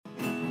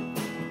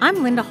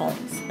I'm Linda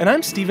Holmes. And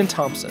I'm Stephen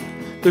Thompson.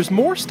 There's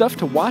more stuff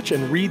to watch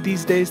and read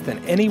these days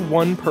than any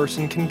one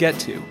person can get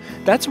to.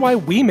 That's why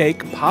we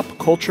make Pop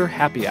Culture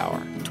Happy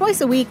Hour. Twice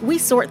a week, we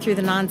sort through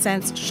the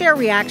nonsense, share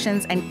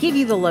reactions, and give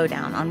you the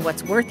lowdown on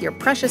what's worth your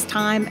precious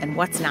time and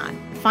what's not.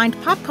 Find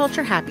Pop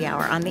Culture Happy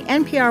Hour on the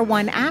NPR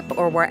One app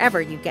or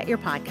wherever you get your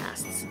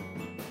podcasts.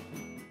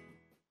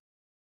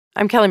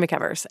 I'm Kelly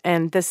McEvers,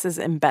 and this is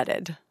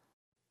Embedded.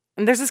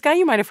 And there's this guy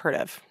you might have heard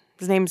of.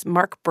 His name's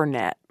Mark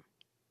Burnett.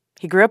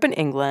 He grew up in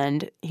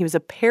England. He was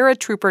a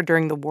paratrooper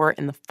during the war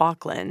in the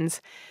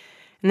Falklands.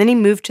 And then he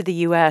moved to the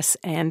U.S.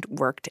 and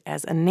worked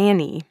as a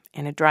nanny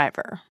and a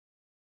driver.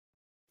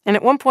 And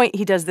at one point,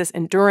 he does this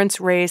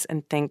endurance race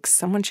and thinks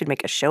someone should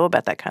make a show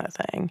about that kind of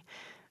thing.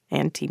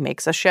 And he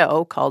makes a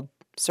show called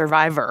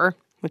Survivor,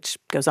 which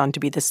goes on to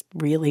be this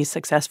really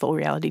successful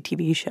reality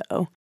TV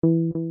show.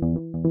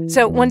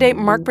 So one day,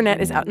 Mark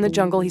Burnett is out in the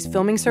jungle. He's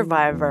filming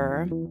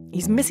Survivor.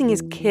 He's missing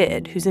his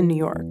kid, who's in New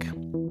York.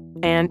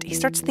 And he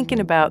starts thinking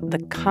about the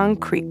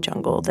concrete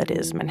jungle that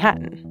is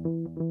Manhattan.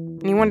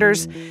 And he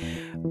wonders,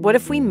 what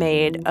if we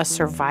made a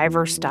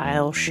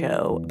Survivor-style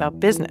show about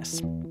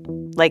business?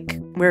 Like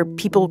where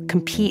people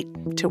compete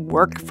to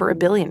work for a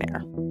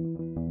billionaire.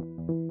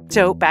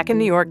 So back in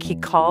New York, he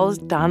calls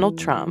Donald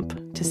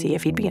Trump to see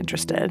if he'd be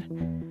interested.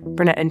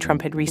 Burnett and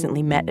Trump had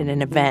recently met at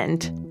an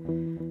event.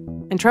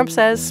 And Trump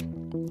says,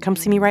 come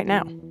see me right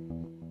now.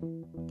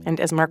 And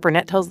as Mark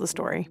Burnett tells the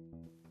story,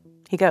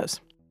 he goes.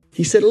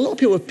 He said, a lot of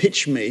people have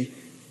pitched me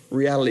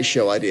reality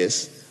show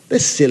ideas. They're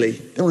silly.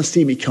 They want to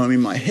see me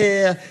combing my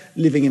hair,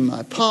 living in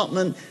my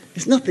apartment.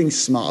 There's nothing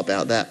smart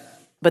about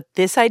that. But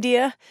this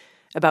idea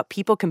about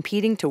people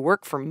competing to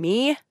work for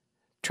me,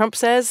 Trump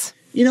says,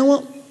 you know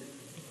what?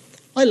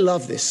 I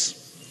love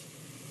this.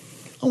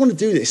 I want to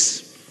do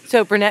this.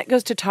 So Burnett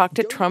goes to talk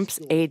to Trump's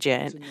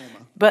agent,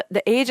 but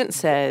the agent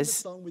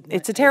says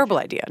it's a terrible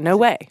idea. No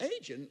way.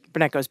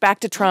 Burnett goes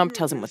back to Trump,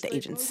 tells him what the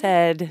agent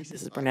said.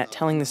 This is Burnett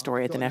telling the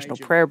story at the National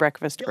Prayer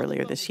Breakfast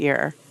earlier this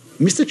year.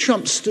 Mr.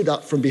 Trump stood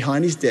up from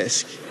behind his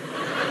desk.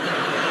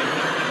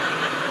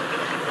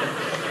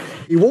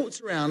 He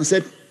walked around and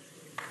said,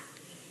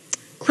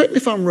 correct me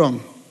if I'm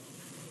wrong.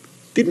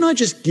 Didn't I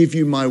just give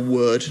you my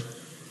word?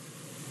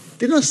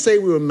 Didn't I say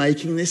we were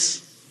making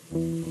this?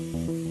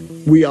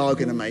 We are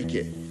going to make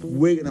it.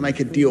 We're going to make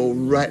a deal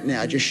right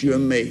now, just you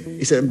and me.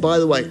 He said, and by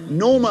the way,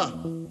 Norma,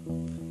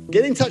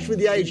 get in touch with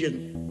the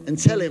agent and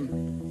tell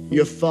him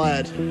you're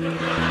fired.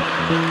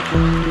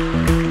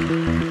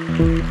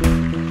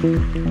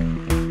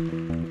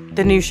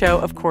 The new show,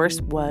 of course,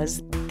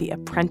 was The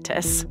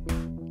Apprentice,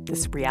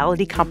 this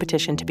reality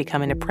competition to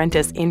become an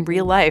apprentice in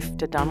real life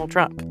to Donald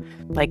Trump,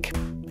 like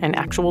an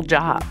actual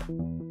job.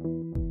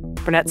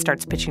 Burnett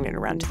starts pitching it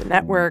around to the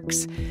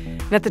networks.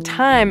 And at the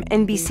time,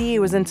 NBC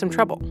was in some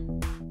trouble.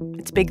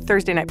 Its big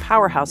Thursday night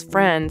powerhouse,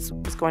 Friends,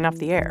 was going off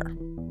the air.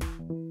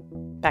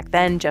 Back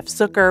then, Jeff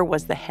Zucker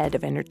was the head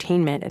of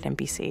entertainment at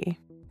NBC.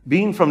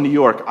 Being from New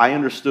York, I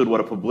understood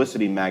what a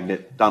publicity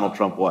magnet Donald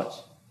Trump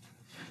was.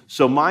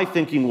 So my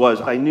thinking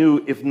was, I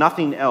knew if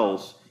nothing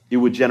else, it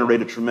would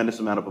generate a tremendous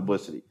amount of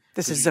publicity.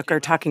 This is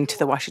Zucker talking to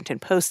the Washington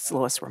Post's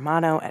Lois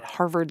Romano at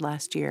Harvard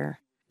last year.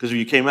 Because when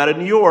you came out of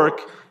New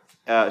York,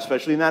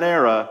 especially in that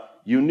era,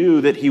 you knew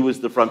that he was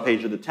the front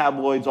page of the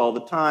tabloids all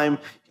the time,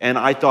 and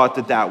I thought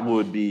that that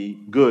would be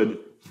good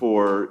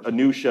for a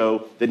new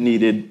show that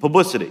needed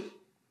publicity.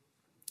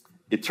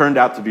 It turned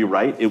out to be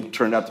right. It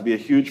turned out to be a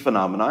huge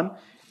phenomenon.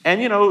 And,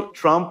 you know,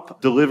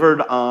 Trump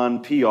delivered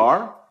on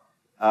PR.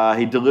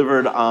 He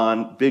delivered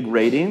on big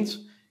ratings.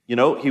 You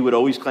know, he would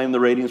always claim the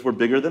ratings were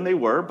bigger than they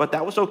were, but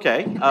that was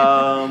okay.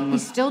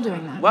 He's still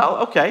doing that. Well,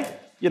 okay.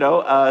 You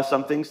know,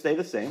 some things stay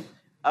the same.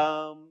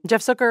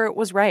 Jeff Zucker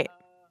was right.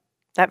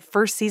 That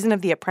first season of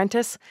The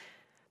Apprentice,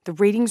 the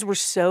ratings were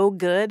so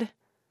good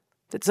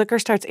that Zucker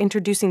starts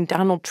introducing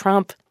Donald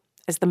Trump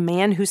as the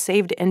man who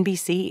saved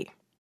NBC.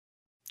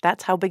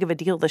 That's how big of a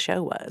deal the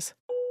show was.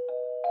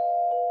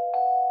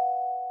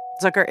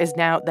 Zucker is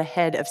now the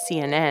head of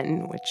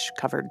CNN, which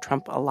covered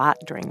Trump a lot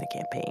during the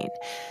campaign.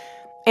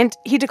 And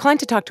he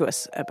declined to talk to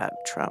us about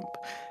Trump.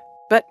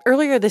 But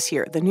earlier this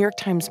year, the New York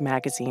Times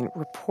Magazine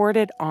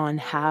reported on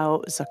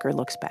how Zucker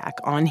looks back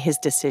on his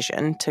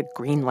decision to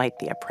greenlight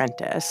The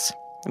Apprentice.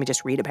 Let me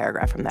just read a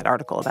paragraph from that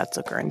article about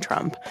Zucker and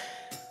Trump.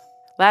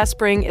 Last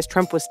spring, as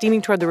Trump was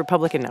steaming toward the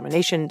Republican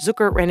nomination,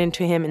 Zucker ran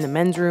into him in the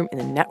men's room in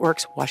the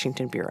network's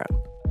Washington bureau.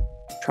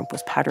 Trump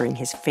was powdering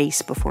his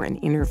face before an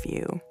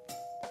interview.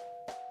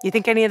 You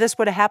think any of this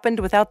would have happened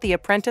without The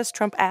Apprentice?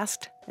 Trump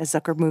asked as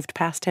Zucker moved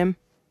past him.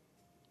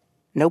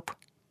 Nope,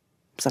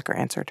 Zucker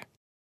answered.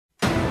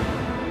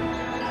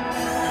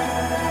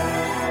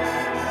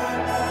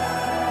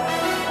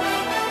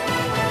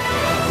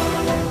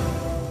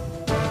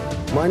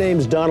 My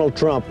name's Donald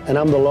Trump, and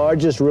I'm the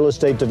largest real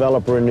estate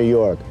developer in New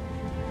York.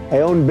 I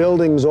own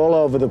buildings all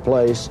over the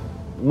place,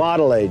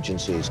 model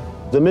agencies,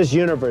 the Miss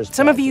Universe.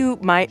 Some of you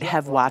might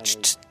have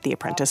watched The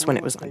Apprentice when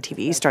it was on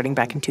TV, starting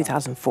back in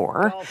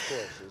 2004.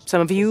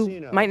 Some of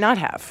you might not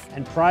have.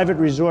 And private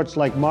resorts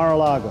like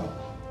Mar-a-Lago,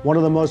 one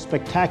of the most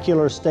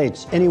spectacular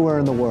estates anywhere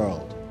in the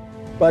world.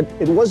 But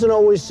it wasn't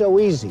always so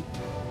easy.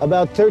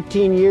 About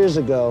 13 years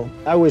ago,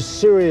 I was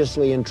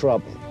seriously in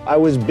trouble. I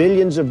was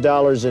billions of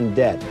dollars in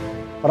debt.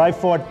 But I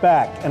fought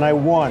back, and I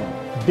won.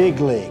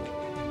 Big league.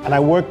 And I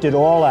worked it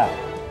all out.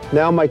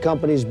 Now my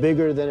company's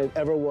bigger than it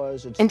ever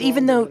was. And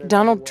even though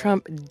Donald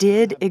Trump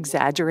did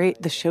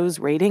exaggerate the show's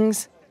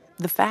ratings,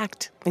 the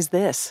fact is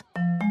this.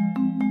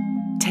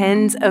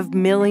 Tens of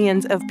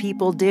millions of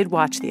people did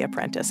watch The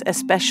Apprentice,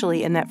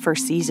 especially in that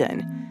first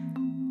season.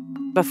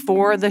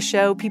 Before the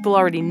show, people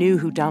already knew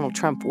who Donald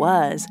Trump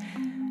was,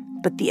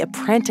 but The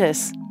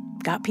Apprentice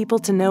got people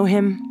to know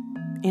him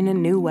in a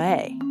new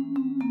way.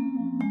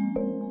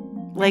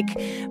 Like,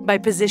 by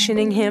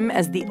positioning him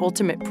as the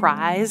ultimate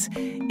prize,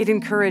 it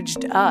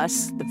encouraged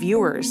us, the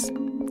viewers,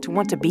 to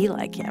want to be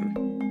like him.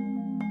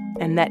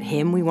 And that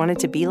him we wanted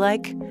to be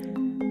like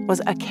was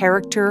a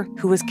character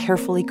who was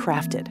carefully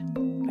crafted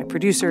by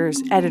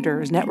producers,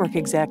 editors, network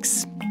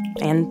execs,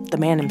 and the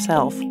man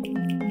himself.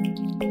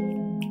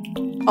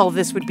 All of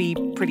this would be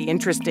pretty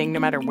interesting no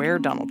matter where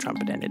Donald Trump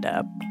had ended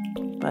up.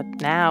 But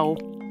now,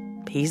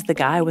 he's the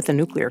guy with the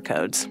nuclear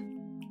codes.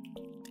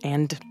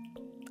 And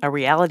a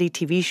reality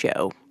TV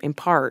show, in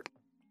part,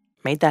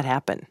 made that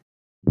happen.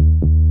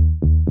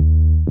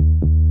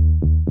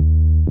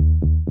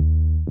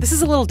 This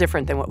is a little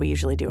different than what we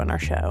usually do on our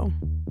show.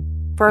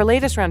 For our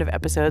latest round of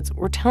episodes,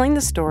 we're telling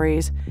the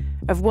stories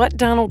of what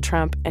Donald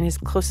Trump and his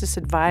closest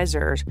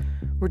advisors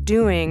were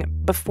doing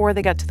before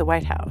they got to the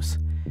White House.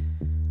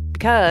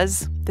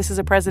 Because this is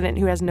a president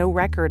who has no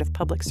record of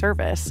public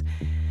service,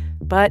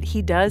 but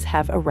he does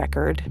have a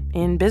record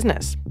in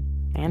business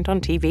and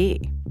on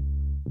TV.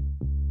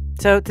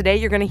 So today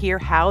you're going to hear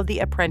how The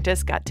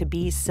Apprentice got to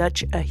be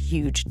such a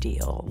huge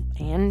deal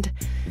and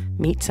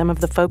meet some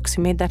of the folks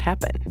who made that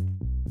happen.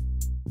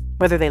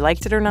 Whether they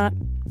liked it or not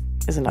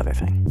is another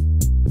thing.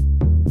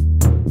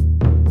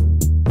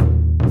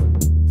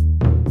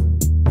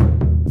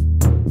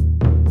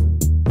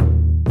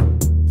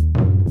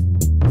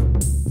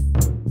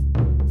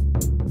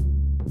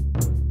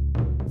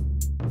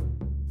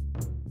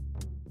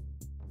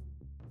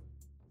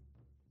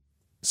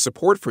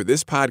 Support for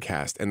this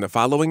podcast and the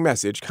following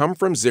message come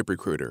from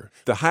ZipRecruiter,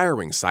 the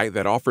hiring site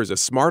that offers a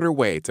smarter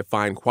way to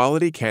find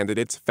quality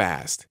candidates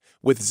fast.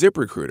 With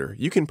ZipRecruiter,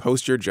 you can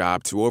post your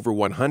job to over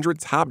 100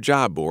 top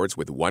job boards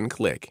with one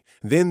click.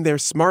 Then their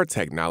smart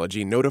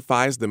technology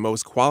notifies the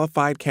most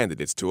qualified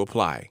candidates to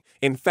apply.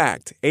 In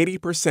fact,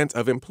 80%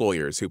 of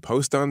employers who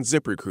post on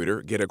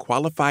ZipRecruiter get a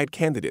qualified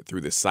candidate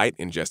through the site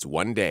in just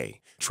one day.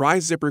 Try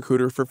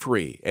ZipRecruiter for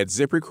free at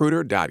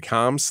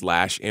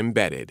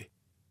ZipRecruiter.com/embedded.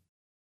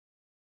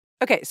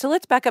 Okay, so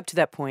let's back up to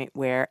that point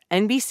where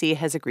NBC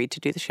has agreed to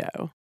do the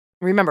show.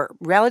 Remember,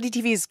 reality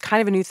TV is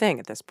kind of a new thing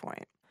at this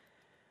point.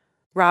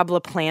 Rob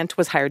LaPlante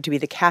was hired to be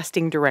the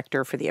casting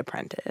director for The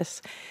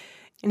Apprentice.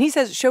 And he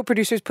says show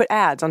producers put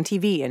ads on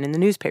TV and in the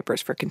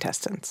newspapers for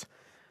contestants.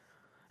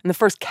 And the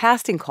first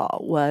casting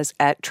call was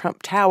at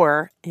Trump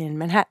Tower in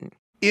Manhattan.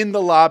 In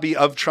the lobby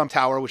of Trump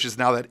Tower, which is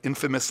now that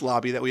infamous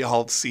lobby that we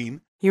all have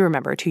seen. You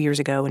remember 2 years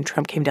ago when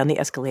Trump came down the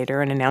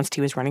escalator and announced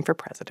he was running for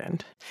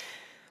president.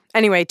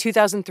 Anyway,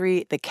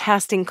 2003, the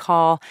casting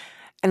call,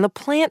 and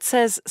LaPlante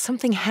says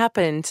something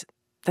happened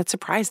that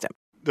surprised him.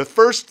 The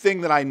first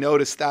thing that I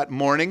noticed that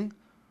morning,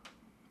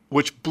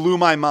 which blew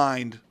my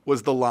mind,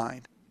 was the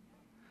line.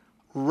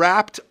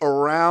 Wrapped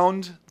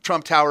around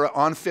Trump Tower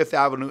on Fifth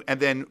Avenue and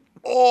then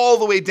all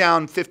the way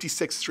down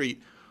 56th Street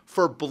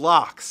for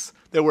blocks,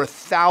 there were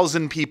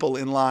 1,000 people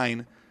in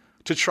line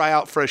to try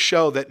out for a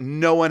show that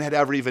no one had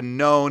ever even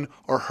known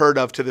or heard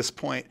of to this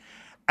point.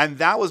 And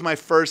that was my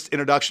first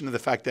introduction to the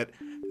fact that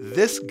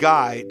this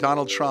guy,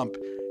 Donald Trump,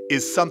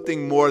 is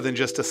something more than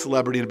just a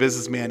celebrity and a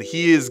businessman.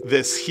 He is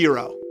this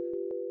hero.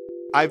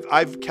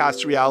 I've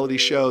cast reality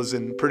shows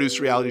and produced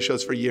reality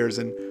shows for years,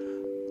 and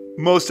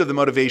most of the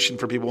motivation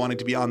for people wanting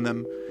to be on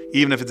them,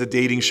 even if it's a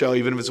dating show,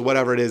 even if it's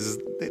whatever it is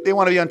they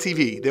want to be on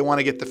TV. They want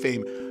to get the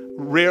fame.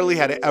 Rarely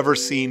had I ever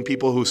seen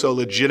people who so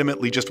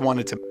legitimately just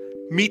wanted to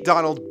meet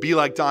Donald, be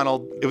like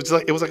Donald. It was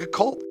like a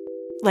cult.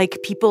 Like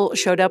people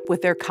showed up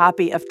with their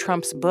copy of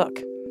Trump's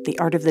book, The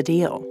Art of the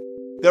Deal.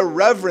 Their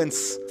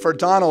reverence for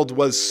Donald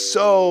was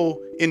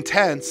so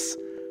intense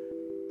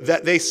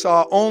that they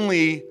saw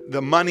only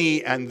the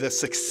money and the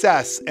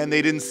success, and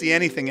they didn't see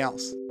anything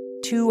else.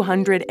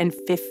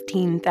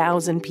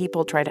 215,000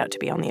 people tried out to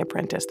be on The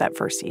Apprentice that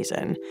first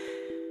season.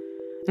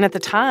 And at the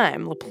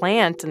time,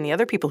 LaPlante and the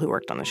other people who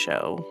worked on the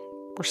show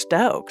were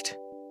stoked.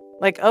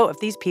 Like, oh, if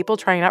these people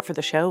trying out for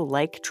the show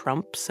like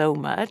Trump so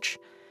much,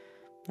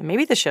 then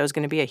maybe the show's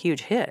going to be a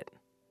huge hit.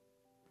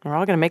 We're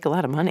all going to make a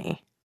lot of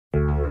money.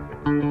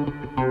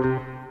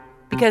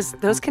 Because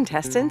those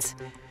contestants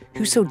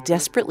who so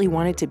desperately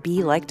wanted to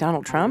be like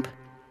Donald Trump,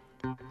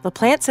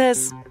 LaPlante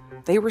says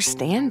they were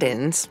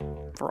stand-ins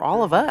for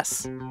all of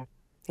us.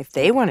 If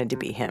they wanted to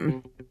be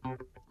him,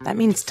 that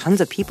means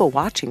tons of people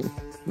watching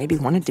maybe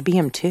wanted to be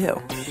him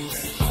too.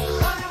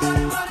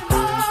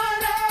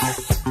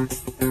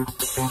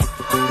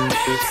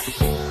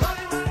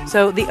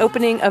 So the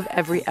opening of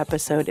every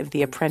episode of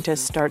The Apprentice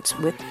starts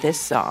with this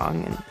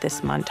song and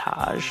this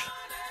montage.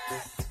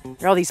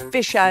 There are all these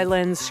fish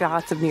islands,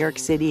 shots of New York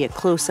City, a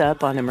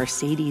close-up on a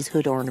Mercedes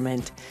hood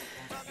ornament,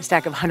 a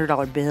stack of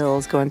 $100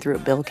 bills going through a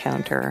bill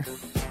counter.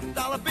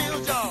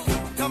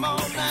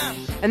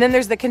 And then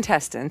there's the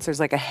contestants. There's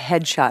like a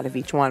headshot of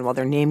each one while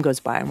their name goes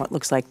by on what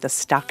looks like the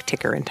stock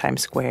ticker in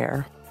Times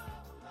Square.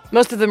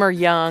 Most of them are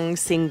young,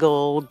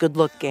 single,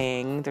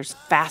 good-looking. There's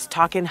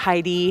fast-talking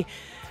Heidi,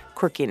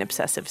 quirky and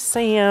obsessive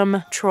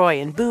Sam, Troy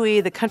and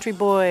Bowie, the country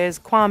boys,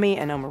 Kwame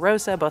and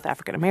Omarosa, both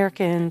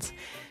African-Americans.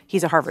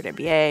 He's a Harvard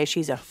MBA.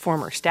 She's a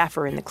former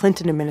staffer in the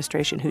Clinton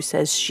administration who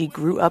says she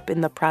grew up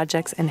in the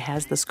projects and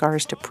has the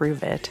scars to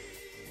prove it.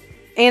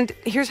 And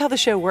here's how the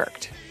show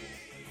worked.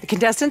 The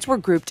contestants were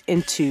grouped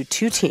into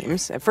two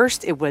teams. At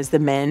first, it was the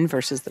men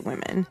versus the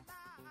women.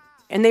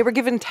 And they were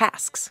given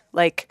tasks,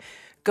 like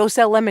go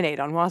sell lemonade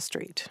on Wall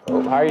Street.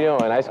 How are you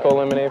doing? Ice cold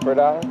lemonade for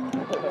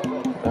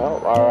 $1?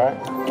 Oh, all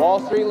right.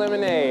 Wall Street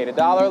lemonade,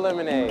 $1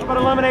 lemonade. How about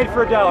a lemonade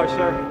for $1,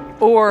 sir?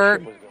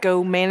 Or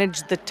go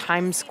manage the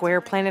Times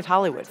Square Planet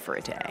Hollywood for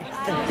a day.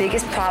 The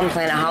biggest problem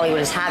Planet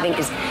Hollywood is having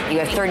is you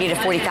have 30 to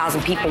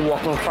 40,000 people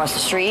walking across the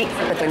street,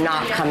 but they're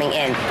not coming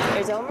in.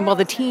 While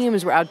the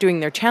teams were out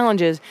doing their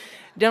challenges,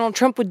 Donald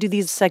Trump would do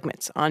these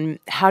segments on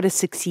how to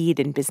succeed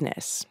in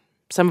business.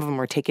 Some of them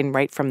were taken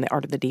right from The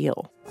Art of the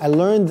Deal. I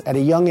learned at a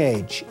young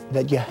age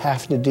that you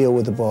have to deal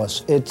with the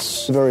boss.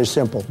 It's very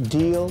simple.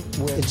 Deal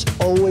with. It's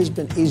always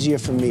been easier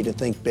for me to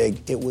think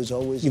big. It was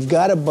always, you've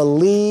got to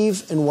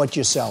believe in what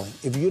you're selling.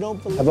 If you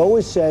don't believe, I've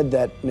always said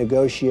that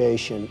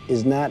negotiation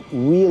is not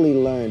really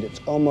learned. It's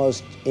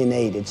almost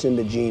innate. It's in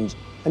the genes.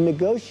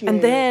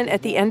 And then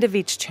at the end of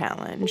each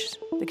challenge,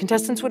 the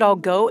contestants would all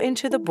go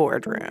into the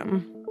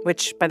boardroom,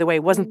 which, by the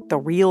way, wasn't the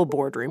real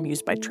boardroom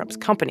used by Trump's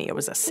company. It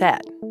was a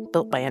set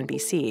built by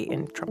NBC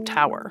in Trump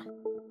Tower.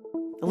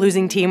 The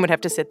losing team would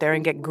have to sit there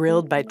and get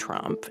grilled by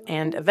Trump,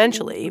 and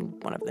eventually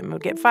one of them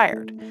would get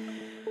fired.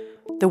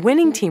 The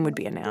winning team would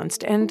be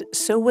announced, and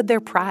so would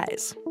their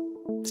prize.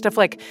 Stuff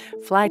like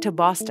fly to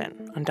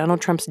Boston on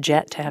Donald Trump's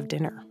jet to have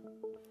dinner.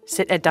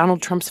 Sit at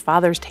Donald Trump's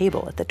father's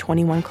table at the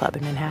 21 Club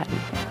in Manhattan.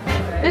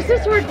 This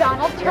is where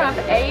Donald Trump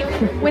ate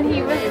when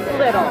he was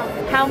little.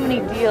 How many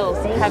deals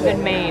have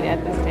been made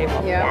at this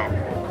table? Yeah.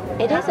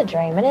 It is a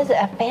dream. It is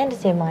a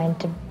fantasy of mine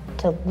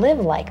to live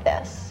like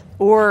this.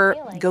 Or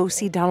go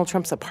see Donald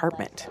Trump's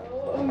apartment.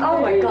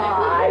 Oh, my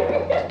God.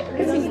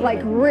 This is like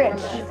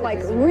rich, like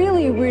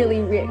really,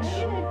 really rich.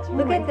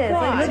 Look at this.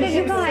 Like, look at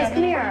you guys.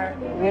 Come here.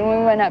 When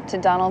we went up to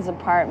Donald's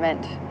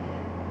apartment,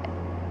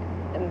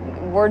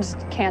 words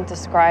can't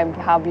describe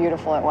how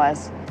beautiful it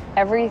was.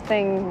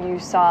 Everything you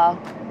saw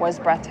was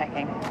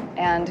breathtaking.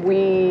 And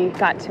we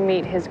got to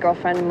meet his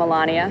girlfriend,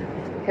 Melania,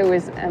 who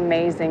is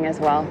amazing as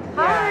well.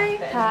 Hi.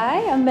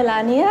 Hi, I'm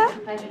Melania.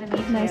 Pleasure to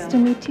meet you. Nice to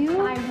meet you.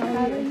 Hi,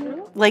 how are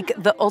you? Like,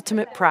 the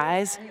ultimate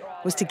prize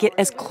was to get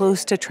as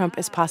close to Trump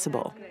as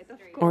possible,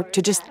 or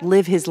to just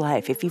live his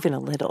life, if even a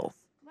little.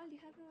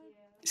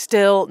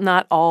 Still,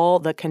 not all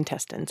the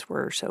contestants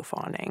were so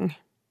fawning.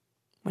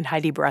 When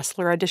Heidi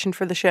Bressler auditioned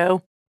for the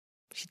show,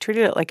 she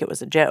treated it like it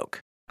was a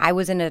joke. I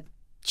was in a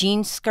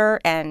jean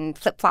skirt and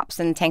flip-flops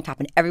and tank top,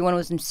 and everyone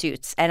was in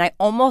suits. And I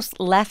almost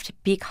left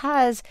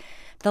because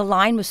the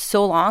line was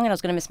so long and I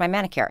was going to miss my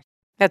manicure.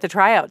 At the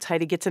tryouts,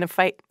 Heidi gets in a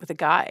fight with a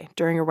guy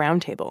during a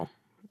round table.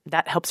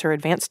 That helps her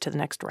advance to the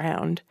next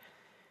round.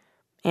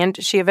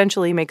 And she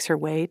eventually makes her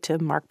way to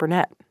Mark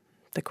Burnett,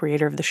 the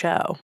creator of the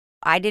show.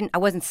 I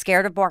wasn't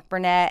scared of Mark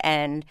Burnett,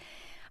 and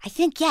I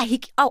think,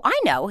 I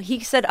know. He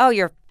said, oh,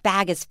 your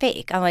bag is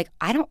fake. I'm like,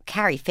 I don't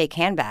carry fake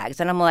handbags.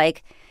 And I'm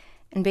like,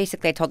 and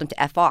basically I told him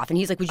to F off. And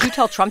he's like, would you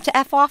tell Trump to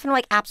F off? And I'm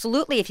like,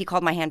 absolutely. If he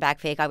called my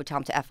handbag fake, I would tell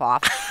him to F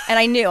off. And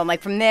I knew. I'm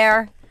like, from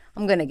there,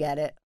 I'm going to get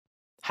it.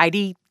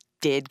 Heidi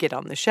did get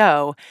on the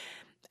show.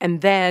 And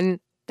then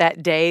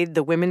that day,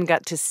 the women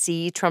got to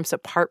see Trump's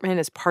apartment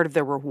as part of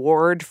their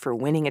reward for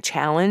winning a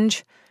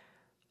challenge.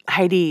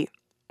 Heidi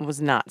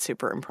was not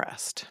super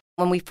impressed.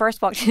 When we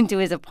first walked into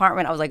his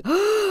apartment, I was like,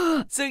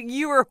 So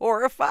you were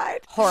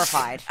horrified?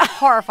 Horrified.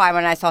 Horrified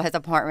when I saw his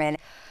apartment.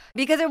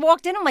 Because I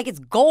walked in, I'm like, it's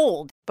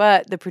gold.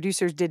 But the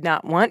producers did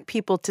not want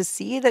people to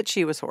see that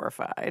she was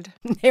horrified.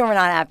 They were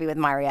not happy with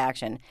my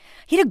reaction.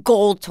 He had a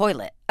gold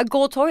toilet. A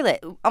gold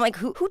toilet. I'm like,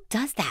 who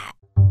does that?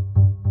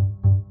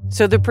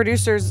 So the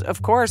producers,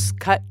 of course,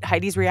 cut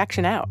Heidi's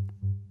reaction out.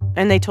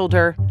 And they told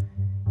her,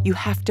 you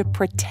have to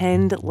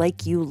pretend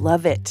like you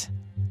love it.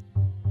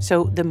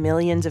 So the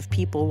millions of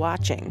people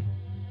watching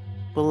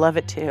will love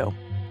it too.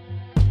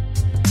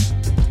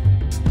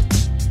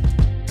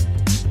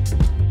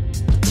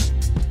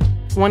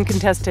 One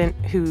contestant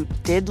who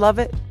did love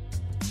it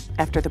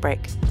after the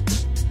break.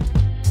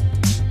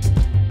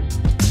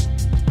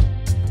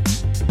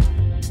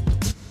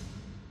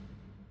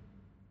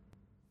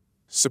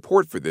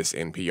 Support for this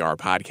NPR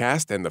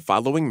podcast and the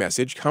following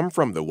message come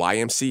from the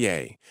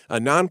YMCA, a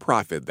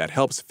nonprofit that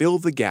helps fill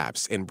the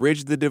gaps and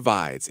bridge the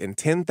divides in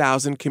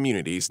 10,000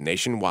 communities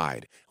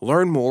nationwide.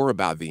 Learn more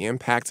about the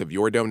impact of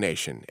your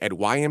donation at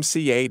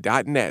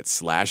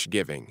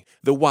ymca.net/giving.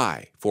 The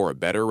Y for a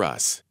better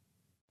us.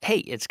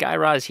 Hey, it's Guy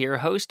Raz here,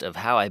 host of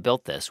How I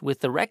Built This,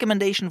 with the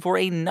recommendation for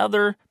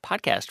another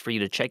podcast for you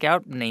to check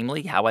out,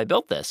 namely How I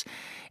Built This.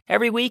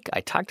 Every week,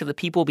 I talk to the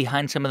people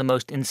behind some of the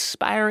most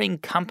inspiring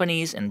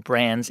companies and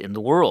brands in the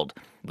world,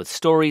 with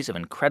stories of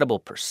incredible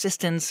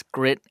persistence,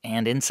 grit,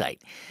 and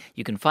insight.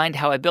 You can find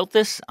How I Built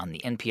This on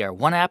the NPR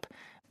One app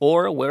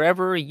or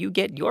wherever you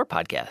get your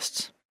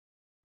podcasts.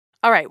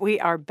 All right, we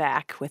are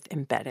back with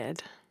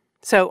Embedded.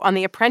 So on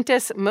The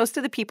Apprentice, most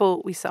of the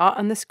people we saw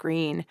on the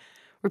screen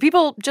were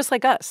people just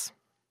like us.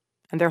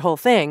 And their whole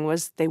thing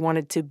was they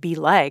wanted to be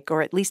like,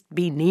 or at least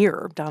be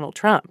near, Donald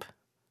Trump.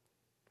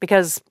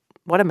 Because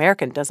what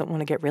American doesn't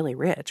want to get really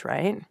rich,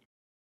 right?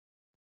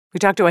 We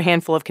talked to a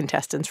handful of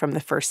contestants from the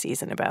first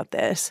season about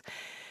this.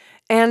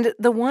 And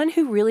the one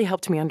who really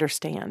helped me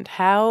understand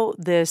how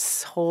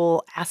this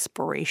whole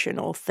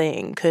aspirational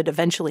thing could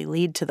eventually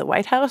lead to the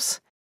White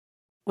House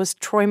was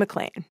Troy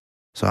McClain.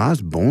 So I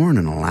was born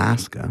in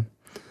Alaska.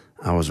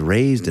 I was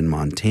raised in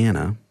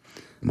Montana.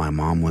 My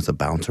mom was a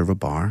bouncer of a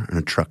bar and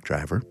a truck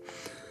driver.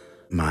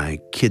 My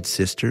kid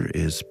sister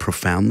is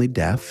profoundly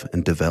deaf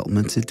and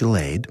developmentally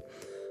delayed.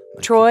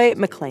 Troy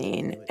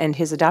McClain and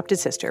his adopted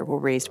sister were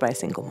raised by a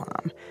single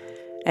mom,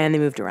 and they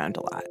moved around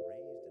a lot.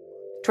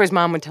 Troy's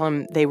mom would tell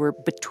him they were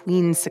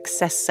between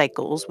success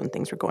cycles when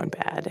things were going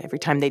bad. Every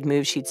time they'd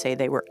move, she'd say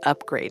they were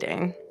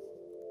upgrading.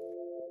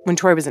 When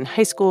Troy was in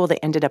high school, they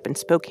ended up in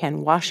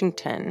Spokane,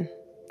 Washington.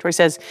 Troy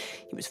says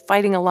he was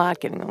fighting a lot,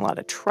 getting in a lot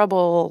of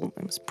trouble,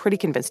 and was pretty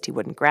convinced he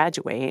wouldn't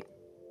graduate.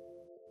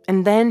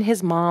 And then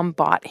his mom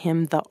bought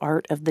him The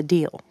Art of the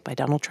Deal by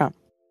Donald Trump.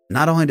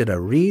 Not only did I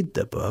read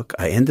the book,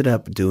 I ended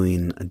up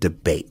doing a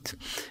debate.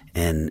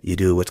 And you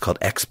do what's called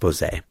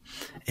expose.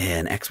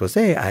 And expose,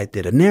 I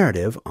did a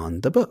narrative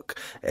on the book.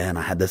 And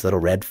I had this little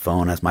red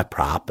phone as my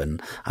prop,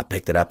 and I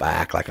picked it up. I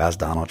act like I was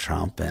Donald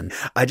Trump. And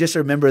I just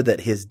remember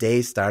that his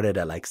day started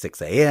at like 6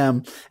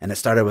 a.m. and it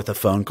started with a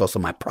phone call. So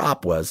my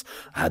prop was,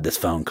 I had this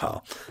phone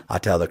call. I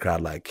tell the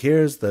crowd, like,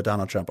 here's the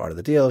Donald Trump Art of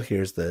the Deal.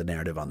 Here's the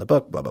narrative on the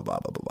book, blah, blah, blah,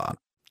 blah, blah, blah.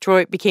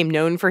 Troy became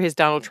known for his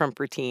Donald Trump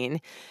routine.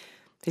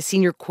 His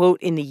senior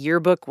quote in the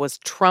yearbook was,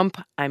 "Trump,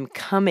 I'm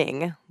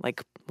coming.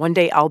 Like, one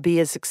day I'll be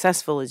as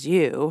successful as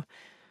you."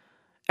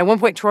 At one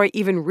point, Troy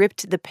even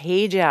ripped the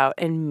page out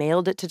and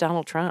mailed it to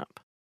Donald Trump.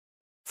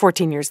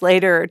 14 years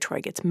later,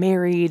 Troy gets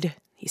married.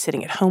 He's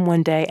sitting at home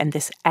one day, and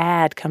this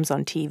ad comes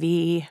on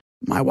TV.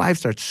 My wife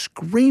starts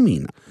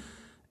screaming.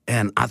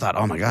 And I thought,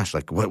 oh, my gosh,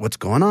 like, what's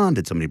going on?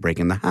 Did somebody break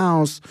in the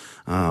house?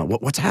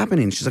 What's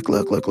happening? She's like,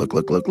 look.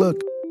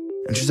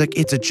 And she's like,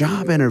 it's a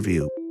job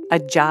interview. A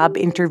job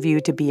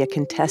interview to be a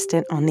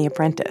contestant on The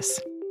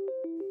Apprentice.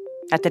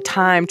 At the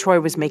time,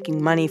 Troy was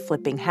making money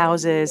flipping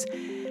houses,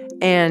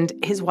 and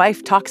his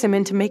wife talks him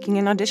into making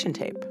an audition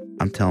tape.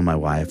 I'm telling my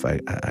wife, I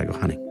go,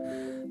 honey,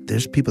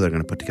 there's people that are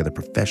going to put together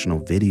professional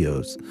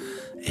videos,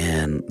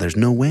 and there's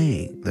no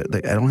way. I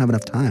don't have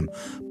enough time.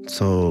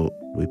 So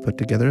we put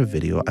together a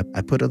video.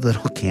 I put a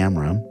little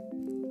camera,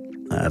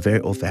 a very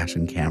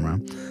old-fashioned camera,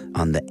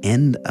 on the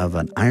end of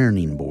an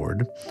ironing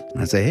board.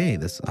 And I say, hey,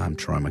 I'm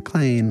Troy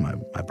McClain.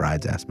 My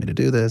bride's asked me to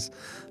do this.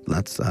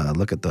 Let's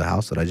look at the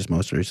house that I just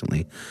most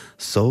recently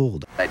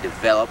sold. I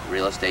develop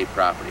real estate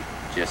property,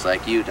 just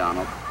like you,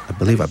 Donald. I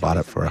believe I bought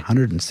it for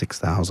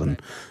 $106,000.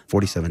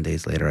 47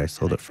 days later, I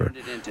sold it for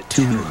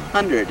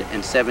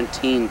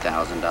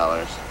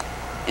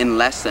 $217,000 in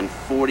less than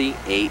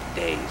 48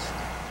 days.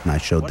 And I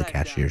showed the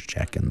cashier's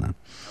check in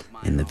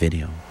the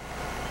video.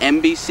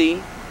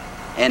 NBC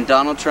and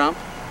Donald Trump,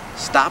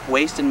 stop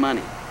wasting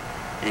money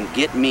and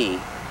get me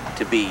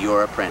to be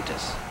your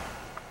apprentice.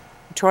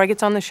 Troy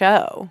gets on the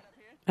show.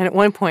 And at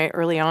one point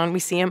early on, we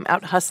see him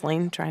out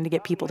hustling, trying to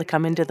get people to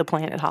come into the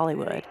Planet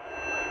Hollywood.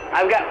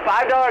 I've got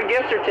 $5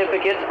 gift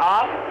certificates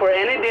off for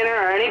any dinner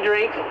or any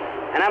drinks,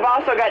 and I've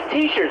also got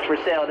T-shirts for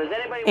sale. Does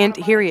anybody And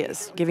here he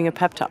is, giving a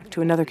pep talk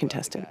to another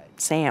contestant,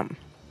 Sam.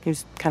 He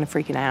was kind of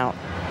freaking out.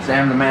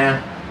 Sam the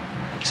man,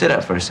 sit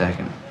up for a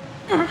second.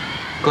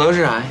 Close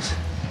your eyes.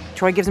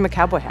 Troy gives him a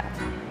cowboy hat.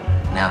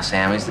 Now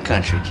Sammy's the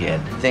country kid.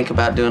 Think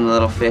about doing a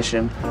little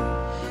fishing.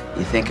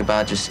 You think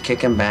about just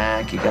kicking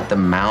back. You got the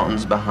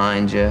mountains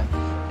behind you.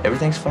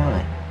 Everything's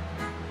fine.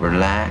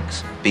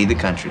 Relax. Be the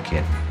country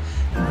kid.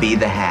 Be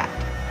the hat.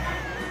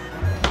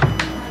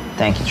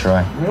 Thank you,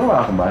 Troy. You're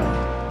welcome, buddy.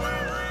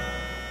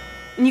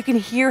 And you can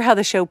hear how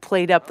the show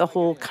played up the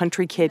whole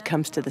country kid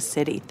comes to the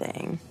city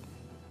thing.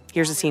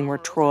 Here's a scene where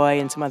Troy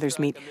and some others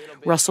meet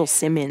Russell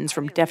Simmons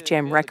from Def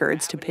Jam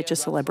Records to pitch a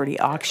celebrity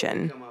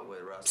auction.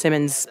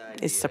 Simmons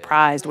is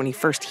surprised when he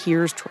first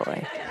hears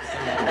Troy.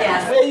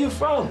 Where are you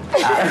from?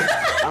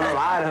 I'm from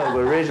Idaho, but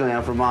originally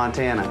I'm from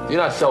Montana. You're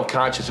not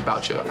self-conscious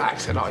about your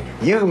accent, are you?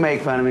 You can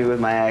make fun of me with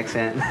my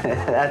accent.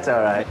 That's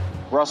all right.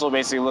 Russell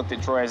basically looked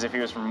at Troy as if he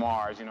was from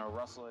Mars. You know,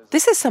 Russell is...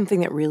 This is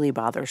something that really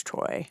bothers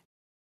Troy.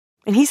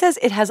 And he says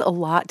it has a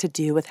lot to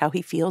do with how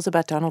he feels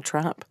about Donald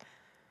Trump.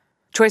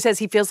 Troy says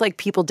he feels like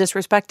people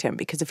disrespect him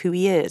because of who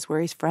he is, where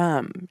he's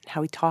from,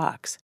 how he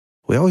talks.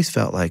 We always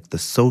felt like the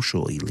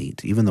social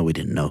elite, even though we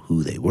didn't know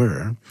who they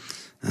were,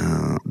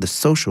 the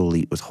social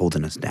elite was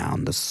holding us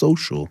down. The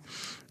social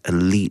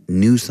elite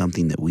knew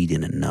something that we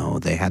didn't know.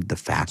 They had the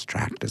fast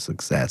track to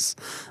success.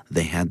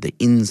 They had the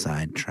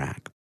inside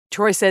track.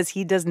 Troy says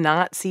he does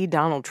not see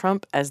Donald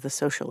Trump as the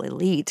social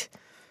elite.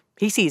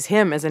 He sees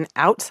him as an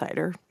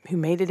outsider who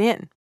made it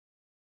in.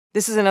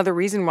 This is another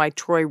reason why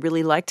Troy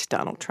really liked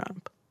Donald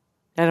Trump.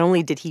 Not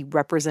only did he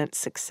represent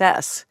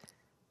success,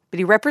 but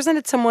he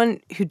represented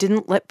someone who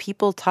didn't let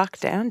people talk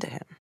down to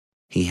him.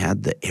 He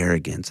had the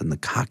arrogance and the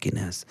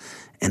cockiness,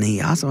 and he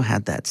also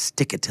had that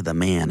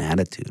stick-it-to-the-man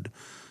attitude.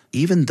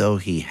 Even though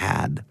he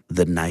had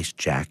the nice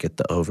jacket,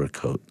 the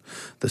overcoat,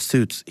 the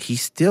suits, he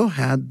still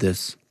had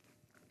this,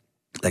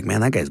 like,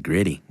 man, that guy's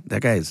gritty.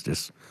 That guy is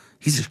just,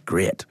 he's just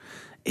grit.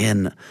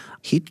 And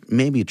he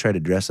maybe tried to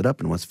dress it up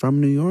and was from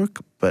New York,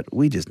 but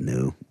we just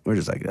knew. We're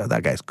just like, oh,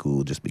 that guy's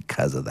cool just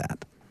because of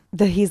that.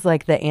 That he's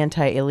like the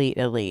anti-elite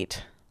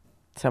elite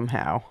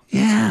somehow.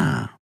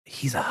 Yeah.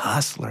 He's a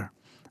hustler,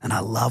 and I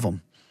love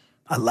him.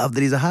 I love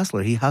that he's a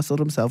hustler. He hustled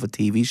himself a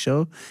TV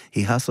show.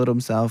 He hustled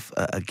himself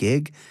a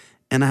gig.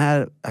 And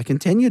I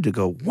continued to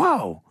go,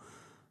 wow,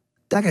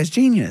 that guy's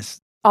genius.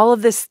 All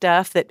of this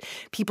stuff that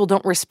people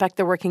don't respect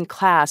the working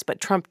class, but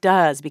Trump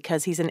does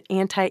because he's an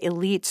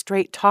anti-elite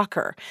straight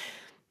talker,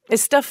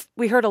 is stuff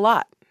we heard a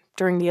lot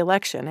during the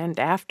election and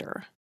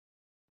after.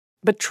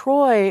 But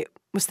Troy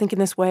was thinking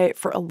this way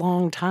for a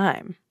long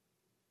time.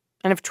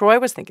 And if Troy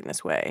was thinking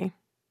this way,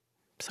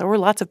 so were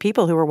lots of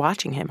people who were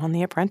watching him on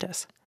The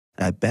Apprentice.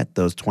 I bet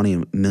those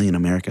 20 million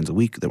Americans a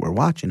week that were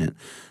watching it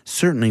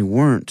certainly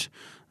weren't,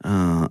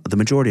 the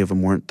majority of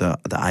them weren't the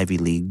Ivy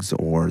Leagues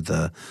or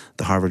the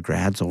Harvard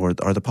grads or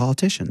the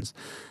politicians.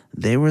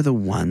 They were the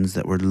ones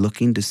that were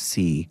looking to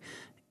see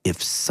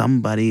if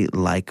somebody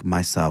like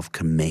myself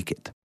could make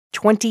it.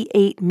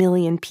 28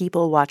 million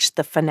people watched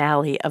the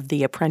finale of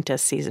The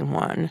Apprentice Season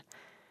 1.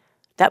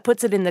 That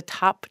puts it in the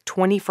top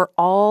 20 for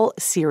all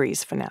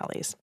series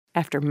finales,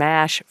 after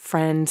MASH,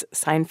 Friends,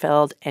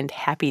 Seinfeld, and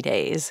Happy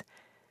Days.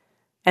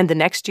 And the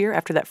next year,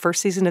 after that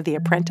first season of The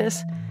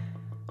Apprentice,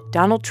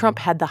 Donald Trump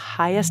had the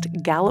highest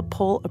Gallup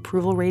poll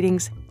approval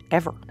ratings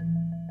ever.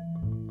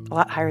 A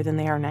lot higher than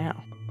they are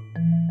now.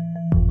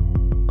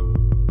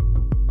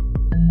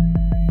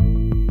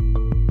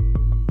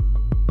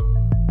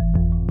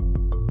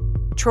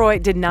 Troy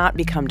did not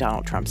become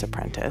Donald Trump's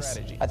apprentice.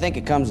 I think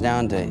it comes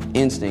down to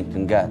instinct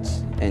and guts,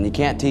 and you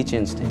can't teach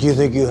instinct. Do you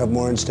think you have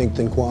more instinct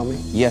than Kwame?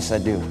 Yes, I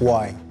do.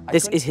 Why?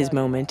 This is his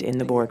moment in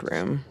the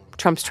boardroom.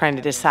 Trump's trying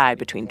to decide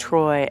between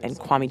Troy and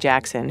Kwame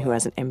Jackson, who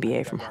has an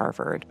MBA from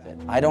Harvard.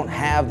 I don't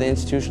have the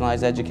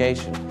institutionalized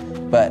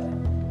education, but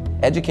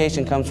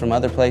education comes from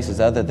other places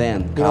other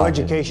than college. You know,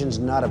 education's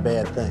not a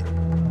bad thing.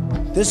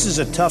 This is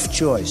a tough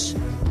choice.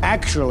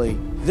 Actually,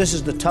 this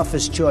is the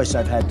toughest choice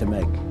I've had to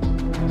make.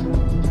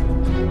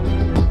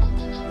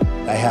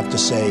 I have to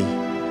say,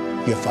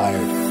 you're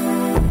fired.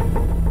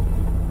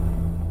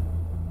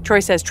 Troy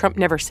says Trump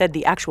never said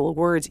the actual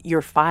words,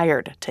 "you're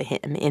fired," to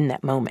him in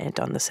that moment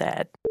on the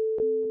set.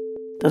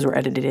 Those were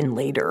edited in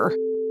later.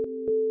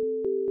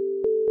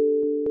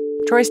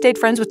 Troy stayed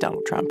friends with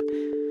Donald Trump.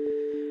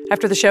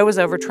 After the show was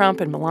over,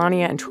 Trump and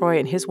Melania and Troy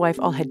and his wife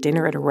all had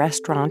dinner at a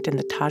restaurant in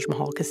the Taj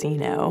Mahal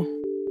casino.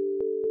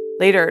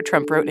 Later,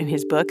 Trump wrote in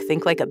his book,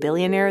 Think Like a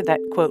Billionaire,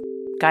 that, quote,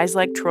 guys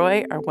like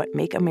Troy are what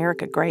make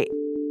America great.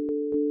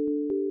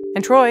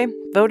 And Troy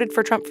voted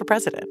for Trump for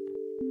president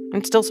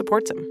and still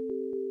supports him,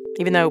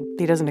 even though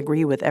he doesn't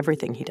agree with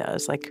everything he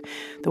does, like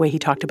the way he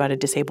talked about a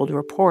disabled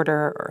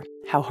reporter or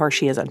how harsh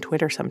he is on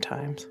Twitter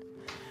sometimes.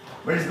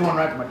 We're just going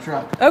right to my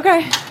truck.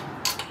 Okay.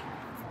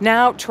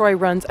 Now Troy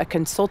runs a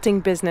consulting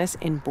business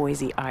in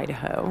Boise,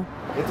 Idaho.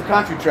 It's a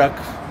country truck,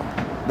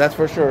 that's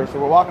for sure. So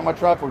we're walking my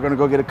truck. We're going to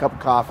go get a cup of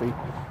coffee.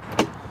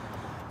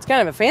 It's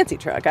kind of a fancy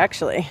truck,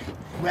 actually.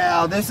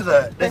 Well, this is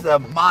a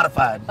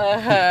modified.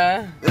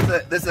 Uh-huh.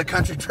 This is a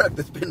country truck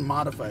that's been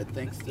modified,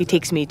 thanks. He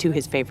takes me to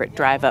his favorite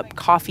drive-up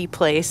coffee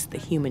place, the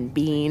Human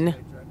Bean,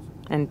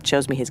 and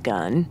shows me his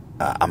gun.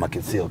 I'm a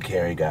concealed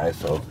carry guy,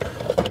 so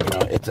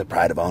it's a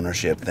pride of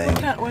ownership thing.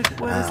 What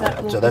is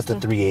that? So that's the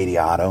 380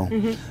 auto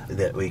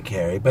that we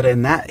carry. But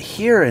in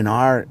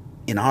our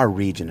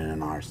region and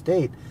in our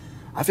state,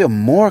 I feel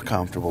more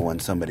comfortable when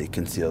somebody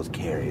conceals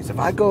carries. If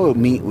I go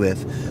meet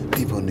with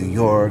people in New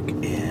York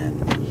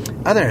and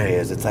other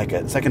areas, it's like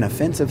an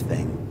offensive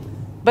thing.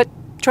 But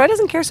Troy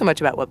doesn't care so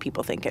much about what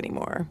people think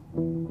anymore.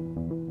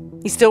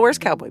 He still wears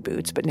cowboy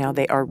boots, but now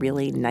they are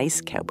really nice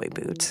cowboy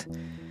boots.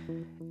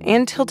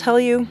 And he'll tell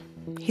you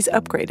he's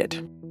upgraded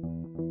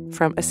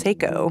from a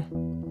Seiko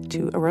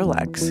to a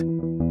Rolex.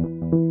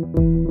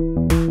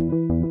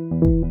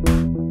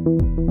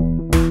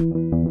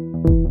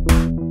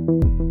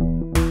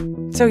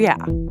 So yeah,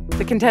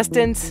 the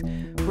contestants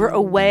were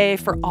a way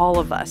for all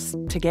of us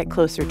to get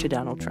closer to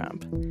Donald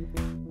Trump.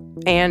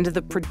 And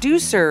the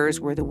producers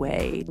were the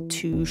way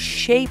to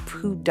shape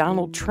who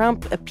Donald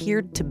Trump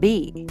appeared to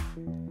be.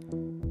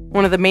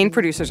 One of the main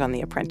producers on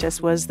The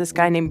Apprentice was this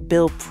guy named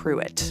Bill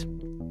Pruitt.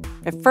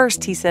 At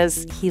first, he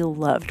says he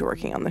loved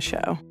working on the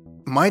show.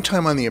 My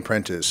time on The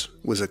Apprentice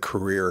was a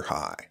career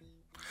high,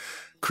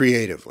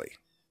 creatively.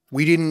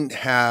 We didn't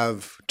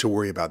have to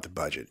worry about the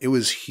budget. It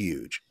was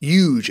huge,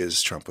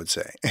 as Trump would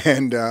say.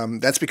 And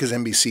that's because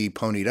NBC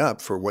ponied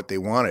up for what they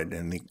wanted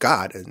and they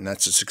got, and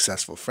that's a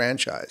successful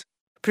franchise.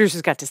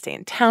 Producers got to stay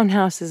in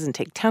townhouses and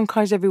take town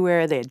cars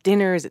everywhere. They had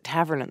dinners at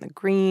Tavern on the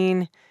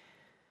Green.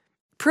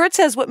 Pruitt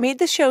says what made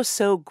the show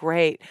so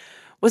great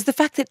was the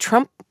fact that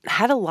Trump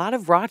had a lot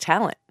of raw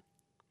talent.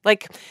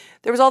 Like,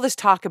 there was all this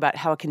talk about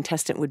how a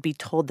contestant would be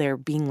told they're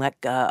being let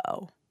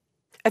go.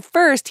 At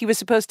first, he was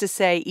supposed to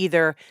say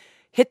either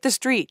hit the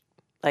street,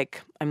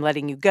 like, I'm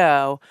letting you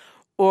go,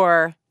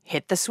 or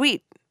hit the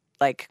suite,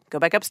 like, go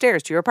back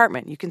upstairs to your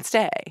apartment, you can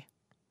stay.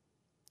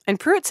 And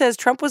Pruitt says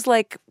Trump was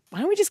like, why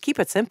don't we just keep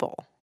it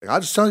simple?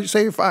 I'll just tell you,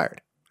 say you're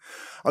fired.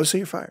 I'll just say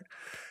you're fired.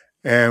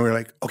 And we're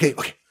like, okay,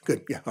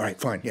 good, yeah, all right,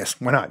 fine, yes,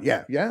 why not?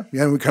 Yeah. We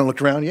kind of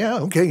looked around, yeah,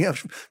 okay, yeah,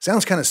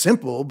 sounds kind of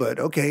simple, but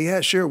okay,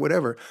 yeah, sure,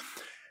 whatever.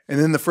 And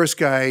then the first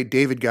guy,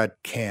 David,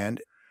 got canned,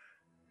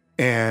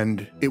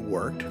 and it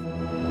worked.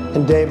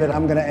 And David,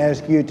 I'm going to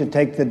ask you to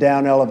take the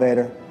down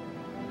elevator.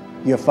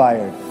 You're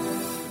fired.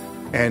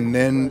 And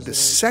then the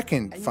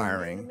second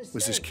firing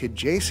was this kid,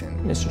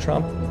 Jason. Mr.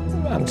 Trump,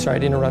 I'm sorry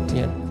to interrupt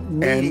you.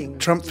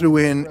 And Trump threw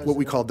in what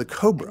we called the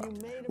Cobra,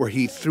 where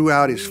he threw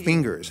out his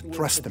fingers,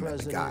 thrust them at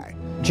the guy.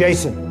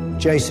 Jason,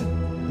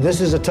 this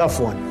is a tough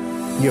one.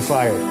 You're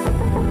fired.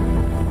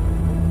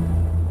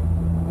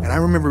 And I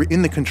remember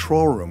in the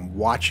control room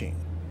watching.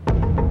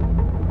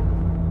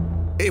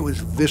 It was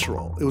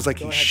visceral. It was like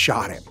he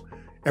shot him.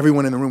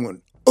 Everyone in the room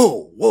went,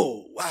 oh,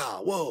 whoa,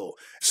 wow, whoa.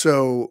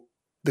 So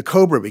the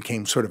Cobra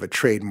became sort of a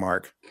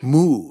trademark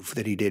move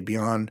that he did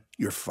beyond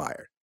you're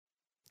fired.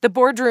 The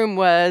boardroom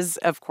was,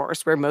 of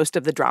course, where most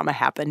of the drama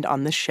happened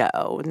on the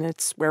show, and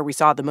it's where we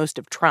saw the most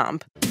of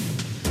Trump.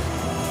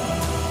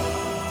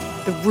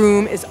 The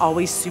room is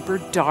always super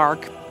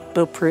dark.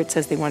 Bill Pruitt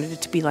says they wanted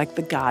it to be like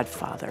The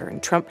Godfather,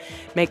 and Trump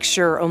makes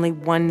sure only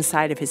one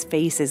side of his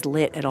face is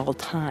lit at all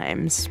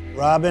times.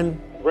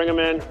 Robin, bring him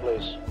in,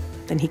 please.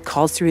 Then he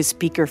calls through his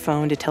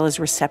speakerphone to tell his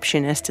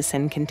receptionist to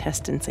send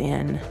contestants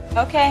in.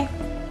 Okay,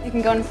 you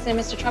can go and see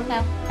Mr. Trump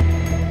now.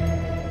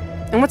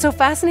 And what's so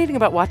fascinating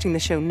about watching the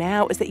show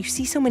now is that you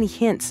see so many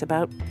hints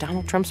about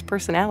Donald Trump's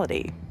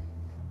personality.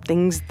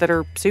 Things that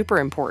are super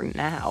important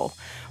now,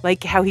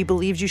 like how he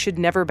believes you should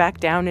never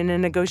back down in a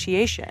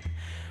negotiation,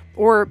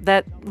 or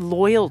that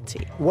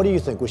loyalty. What do you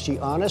think? Was she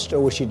honest or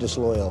was she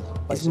disloyal?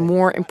 Is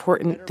more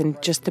important than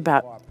just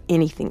about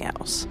anything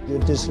else. Your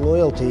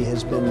disloyalty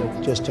has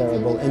been just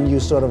terrible, and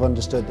you sort of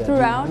understood that.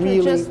 Throughout, really,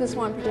 or just this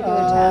one particular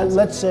task?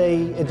 Let's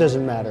say it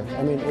doesn't matter.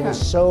 I mean, it was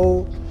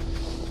so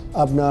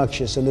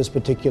obnoxious in this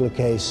particular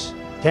case.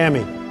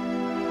 Tammy,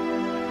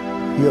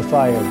 you're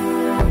fired.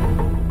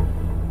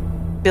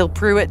 Bill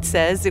Pruitt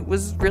says it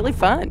was really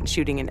fun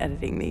shooting and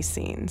editing these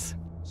scenes.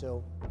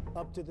 So,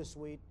 up to the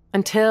suite.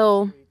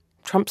 Until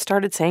Trump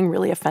started saying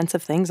really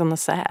offensive things on the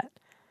set.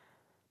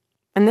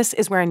 And this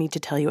is where I need to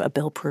tell you a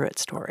Bill Pruitt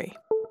story.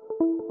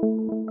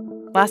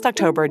 Last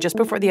October, just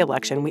before the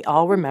election, we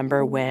all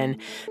remember when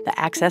the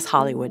Access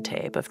Hollywood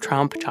tape of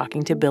Trump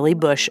talking to Billy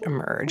Bush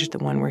emerged, the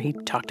one where he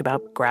talked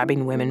about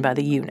grabbing women by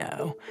the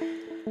you-know.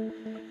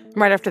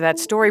 Right after that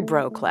story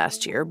broke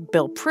last year,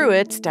 Bill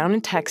Pruitt's down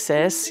in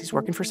Texas. He's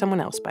working for someone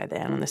else by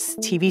then on this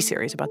TV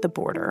series about the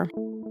border.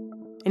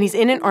 And he's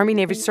in an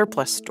Army-Navy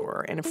surplus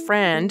store, and a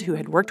friend who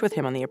had worked with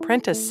him on The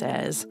Apprentice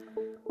says,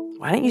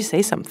 why don't you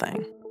say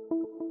something?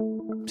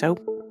 So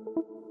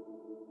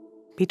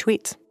he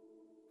tweets.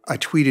 I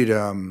tweeted,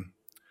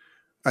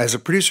 as a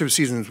producer of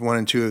seasons 1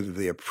 and 2 of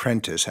The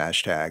Apprentice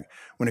hashtag,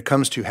 when it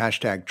comes to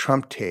hashtag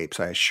Trump tapes,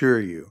 I assure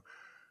you,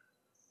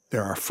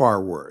 there are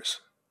far worse.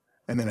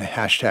 And then a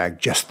hashtag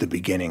just the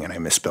beginning, and I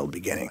misspelled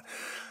beginning.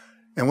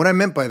 And what I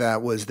meant by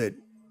that was that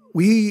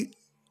we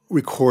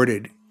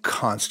recorded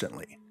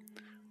constantly.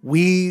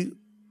 We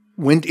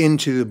went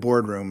into the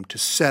boardroom to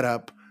set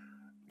up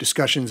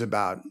discussions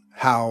about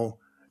how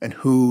and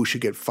who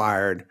should get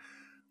fired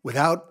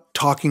without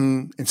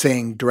talking and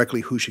saying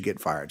directly who should get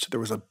fired. So there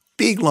was a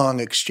big, long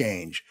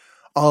exchange,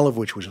 all of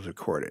which was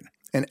recorded.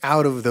 And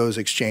out of those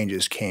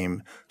exchanges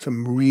came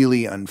some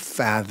really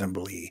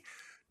unfathomably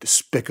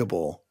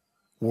despicable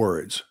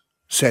words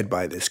said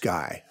by this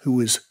guy who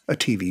was a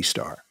TV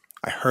star.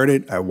 I heard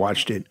it, I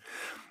watched it,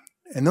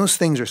 and those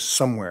things are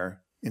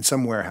somewhere in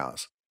some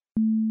warehouse.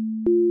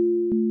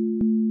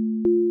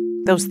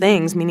 Those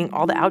things meaning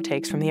all the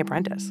outtakes from The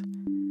Apprentice.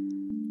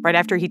 Right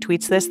after he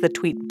tweets this, the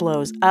tweet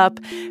blows up.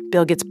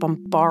 Bill gets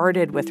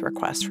bombarded with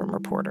requests from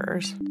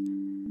reporters.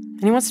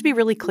 And he wants to be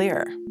really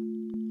clear.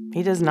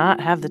 He does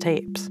not have the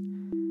tapes.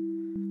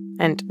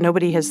 And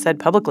nobody has said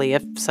publicly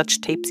if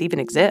such tapes even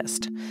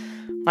exist.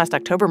 Last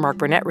October, Mark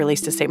Burnett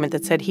released a statement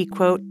that said he,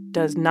 quote,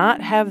 does not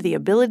have the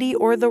ability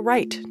or the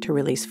right to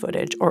release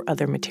footage or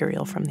other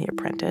material from The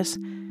Apprentice.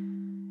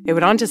 It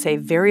went on to say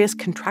various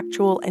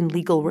contractual and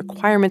legal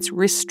requirements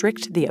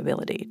restrict the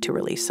ability to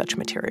release such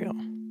material.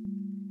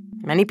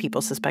 Many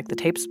people suspect the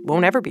tapes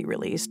won't ever be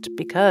released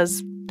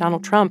because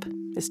Donald Trump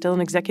is still an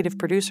executive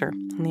producer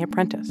on The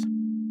Apprentice.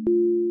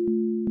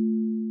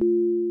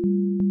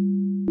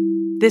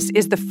 This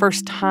is the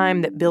first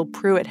time that Bill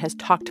Pruitt has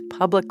talked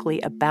publicly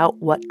about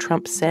what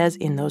Trump says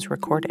in those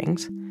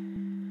recordings.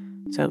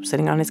 So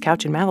sitting on his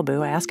couch in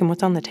Malibu, I asked him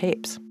what's on the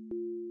tapes.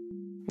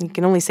 He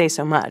can only say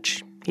so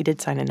much. He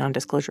did sign a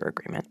non-disclosure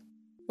agreement.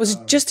 Was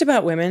it just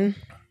about women?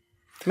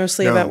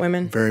 Mostly No, about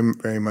women? Very,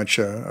 very much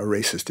a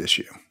racist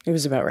issue. It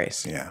was about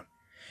race. Yeah.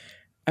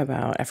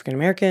 About African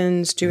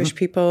Americans, Jewish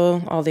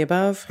people, all the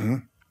above?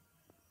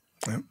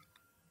 Mm-hmm. Yep.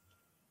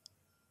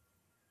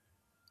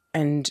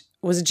 And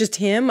was it just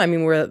him? I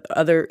mean, were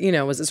other,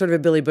 was it sort of a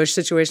Billy Bush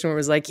situation where it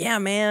was like, yeah,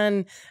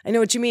 man, I know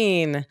what you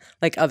mean?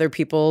 Like other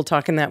people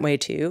talking that way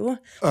too?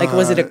 Like,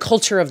 was it a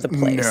culture of the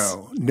place?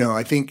 No.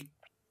 I think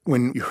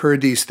when you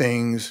heard these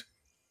things,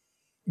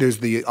 there's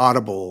the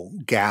audible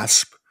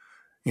gasp,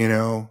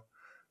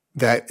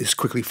 that is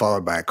quickly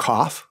followed by a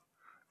cough,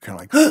 kind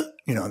of like,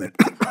 and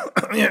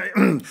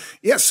then,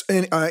 yes,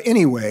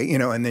 anyway,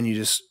 and then you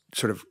just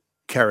sort of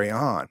carry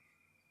on.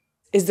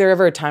 Is there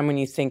ever a time when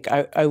you think,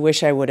 I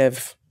wish I would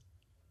have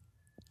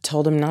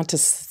told him not to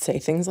say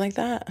things like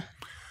that?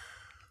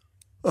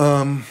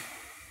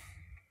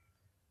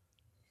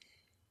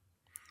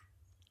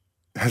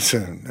 That's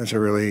a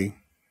really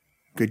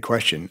good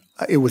question.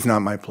 It was not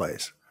my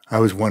place. I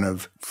was one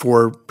of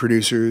 4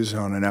 producers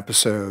on an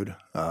episode,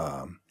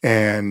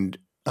 and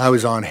I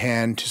was on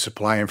hand to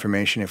supply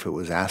information if it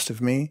was asked of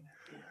me.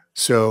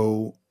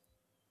 So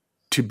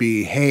to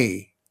be,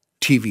 hey,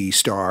 TV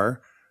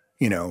star,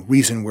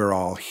 reason we're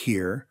all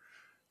here,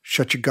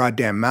 shut your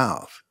goddamn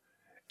mouth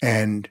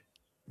and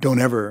don't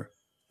ever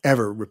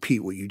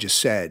repeat what you just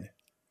said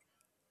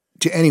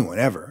to anyone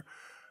ever.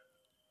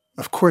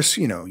 Of course,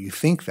 you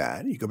think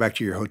that. You go back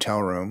to your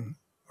hotel room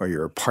or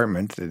your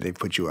apartment that they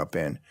put you up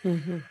in,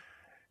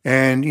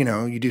 and,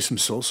 you do some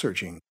soul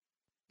searching.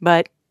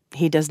 But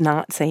he does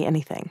not say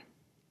anything.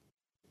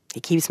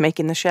 He keeps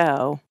making the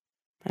show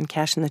and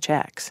cashing the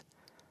checks.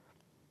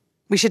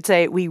 We should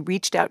say we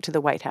reached out to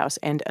the White House,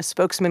 and a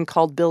spokesman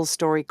called Bill's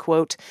story,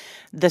 quote,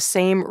 the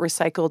same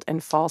recycled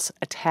and false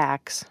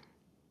attacks.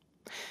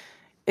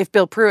 If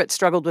Bill Pruitt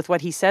struggled with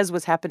what he says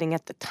was happening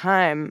at the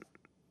time,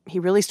 he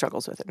really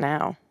struggles with it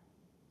now.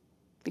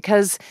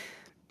 Because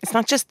it's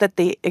not just that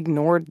they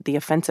ignored the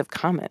offensive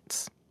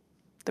comments.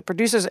 The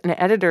producers and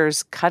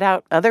editors cut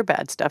out other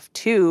bad stuff,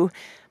 too,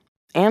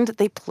 and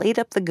they played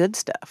up the good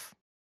stuff.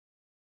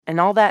 And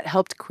all that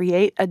helped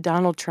create a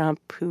Donald Trump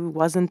who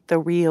wasn't the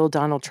real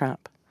Donald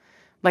Trump.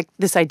 Like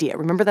this idea.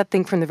 Remember that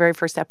thing from the very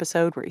first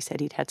episode where he said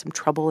he'd had some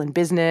trouble in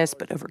business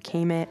but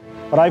overcame it?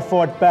 But I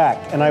fought back,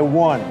 and I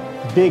won.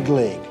 Big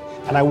league.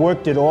 And I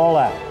worked it all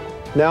out.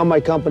 Now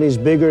my company's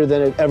bigger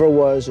than it ever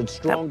was. It's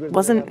stronger. That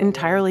wasn't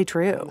entirely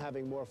true.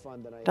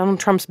 Donald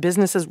Trump's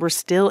businesses were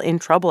still in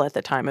trouble at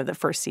the time of the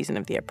first season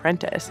of The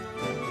Apprentice.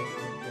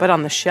 But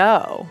on the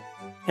show,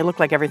 it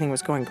looked like everything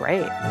was going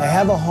great. I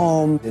have a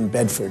home in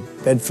Bedford.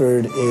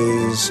 Bedford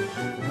is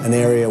an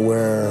area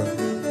where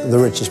the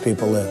richest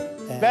people live.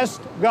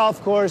 Best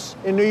golf course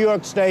in New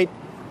York State,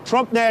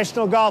 Trump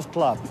National Golf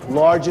Club.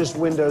 Largest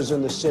windows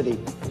in the city,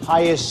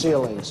 highest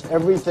ceilings.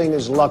 Everything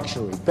is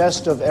luxury,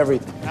 best of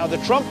everything. Now, the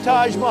Trump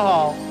Taj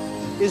Mahal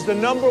is the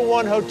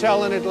 #1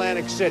 hotel in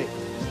Atlantic City.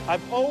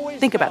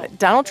 Think about it.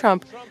 Donald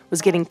Trump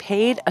was getting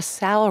paid a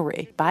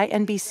salary by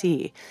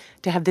NBC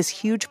to have this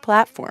huge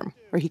platform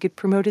where he could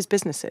promote his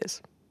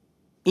businesses,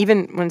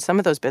 even when some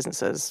of those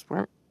businesses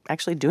weren't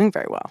actually doing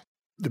very well.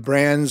 The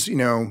brands,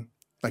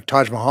 like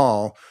Taj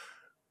Mahal,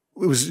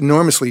 it was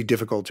enormously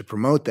difficult to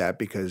promote that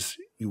because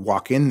you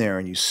walk in there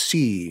and you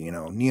see,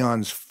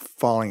 neons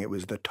falling. It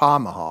was the Ta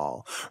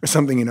Mahal or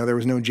something, there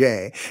was no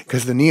J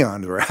because the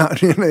neons were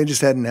out and they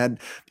just hadn't had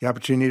the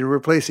opportunity to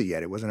replace it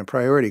yet. It wasn't a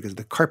priority because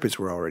the carpets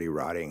were already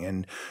rotting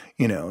and,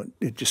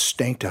 it just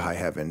stank to high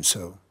heaven.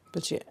 So,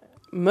 but you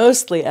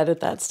mostly edit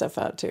that stuff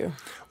out too.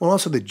 Well,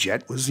 also the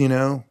jet was,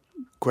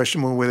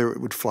 questionable whether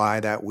it would fly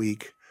that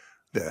week.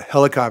 The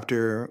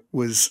helicopter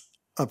was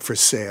up for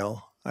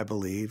sale, I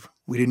believe.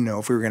 We didn't know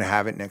if we were going to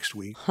have it next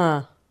week.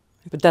 Huh.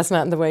 But that's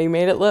not the way you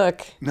made it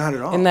look. Not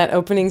at all. In that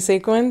opening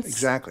sequence?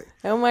 Exactly.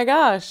 Oh my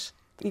gosh.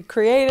 You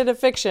created a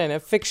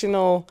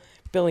fictional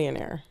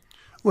billionaire.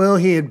 Well,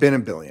 he had been a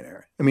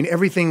billionaire. I mean,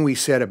 everything we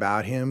said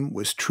about him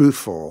was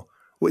truthful.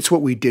 It's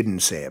what we didn't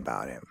say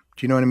about him.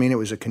 Do you know what I mean? It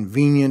was a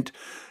convenient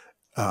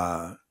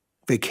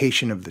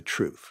vacation of the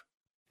truth.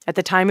 At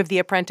the time of The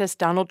Apprentice,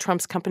 Donald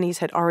Trump's companies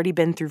had already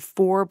been through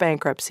 4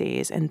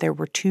 bankruptcies, and there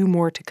were 2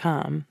 more to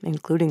come,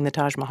 including the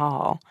Taj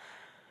Mahal.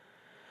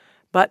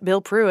 But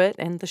Bill Pruitt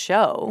and the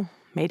show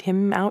made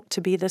him out to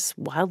be this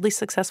wildly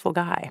successful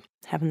guy,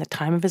 having the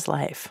time of his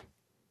life.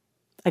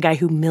 A guy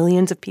who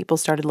millions of people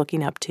started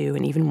looking up to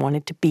and even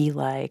wanted to be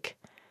like.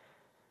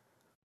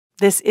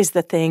 This is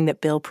the thing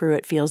that Bill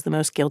Pruitt feels the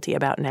most guilty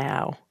about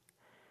now.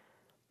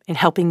 In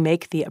helping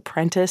make The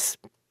Apprentice,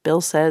 Bill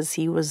says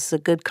he was a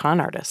good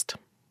con artist.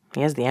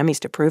 He has the Emmys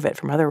to prove it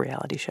from other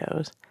reality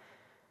shows.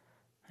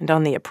 And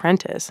on The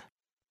Apprentice,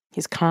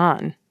 his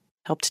con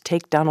helped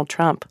take Donald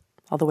Trump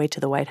all the way to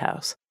the White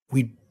House.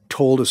 We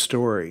told a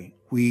story.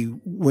 We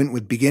went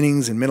with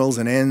beginnings and middles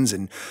and ends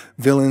and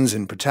villains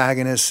and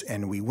protagonists,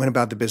 and we went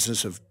about the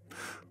business of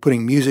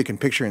putting music and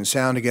picture and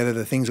sound together,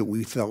 the things that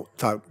we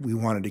thought we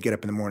wanted to get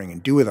up in the morning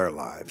and do with our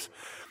lives.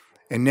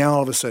 And now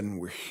all of a sudden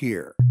we're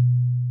here.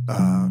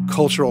 A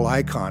cultural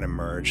icon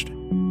emerged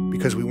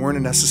because we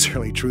weren't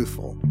necessarily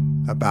truthful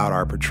about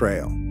our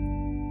portrayal.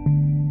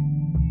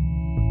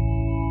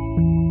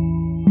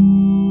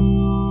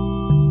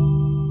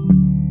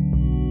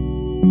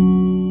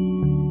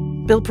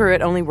 Bill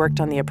Pruitt only worked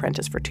on The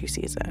Apprentice for 2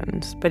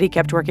 seasons, but he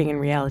kept working in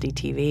reality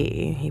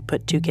TV. He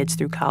put 2 kids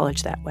through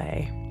college that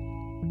way.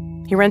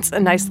 He rents a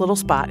nice little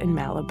spot in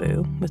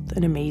Malibu with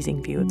an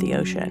amazing view of the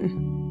ocean.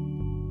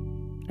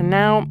 And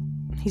now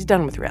he's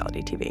done with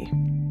reality TV.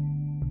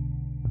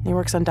 He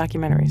works on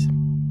documentaries.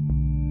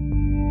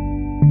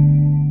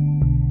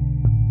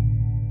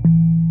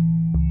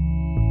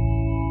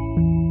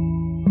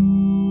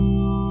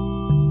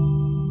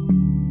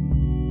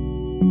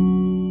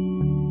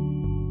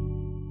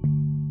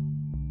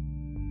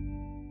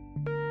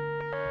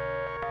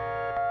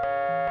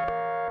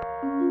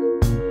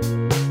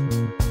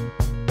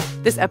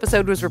 This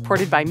episode was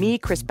reported by me,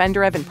 Chris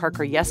Benderev, and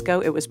Parker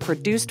Yesko. It was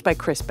produced by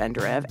Chris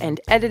Benderev and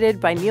edited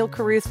by Neil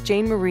Carruth,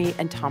 Jane Marie,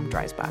 and Tom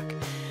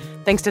Dreisbach.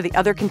 Thanks to the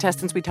other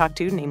contestants we talked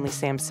to, namely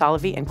Sam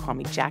Solovey and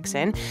Kwame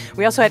Jackson.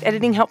 We also had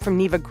editing help from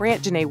Neva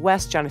Grant, Janae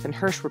West, Jonathan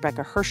Hirsch,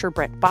 Rebecca Hersher,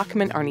 Brett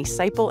Bachman, Arnie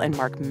Seipel, and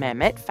Mark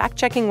Memmott.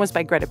 Fact-checking was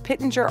by Greta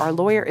Pittenger. Our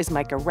lawyer is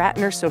Micah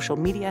Ratner. Social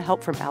media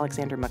help from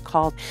Alexander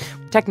McCall.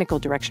 Technical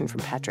direction from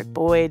Patrick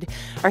Boyd.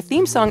 Our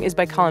theme song is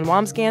by Colin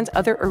Wamsgans.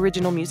 Other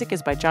original music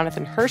is by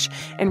Jonathan Hirsch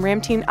and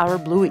Ramtin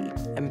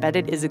Arablouei.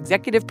 Embedded is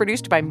executive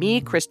produced by me,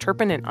 Chris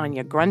Turpin, and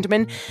Anya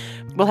Grundman.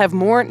 We'll have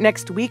more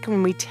next week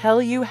when we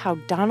tell you how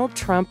Donald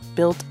Trump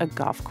built a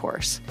golf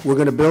course. We're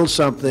going to build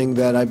something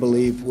that I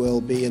believe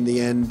will be, in the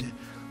end,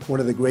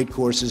 one of the great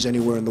courses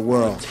anywhere in the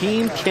world.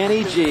 Team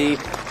Kenny G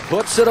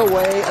puts it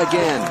away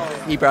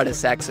again. He brought his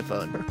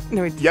saxophone.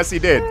 Yes, he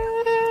did.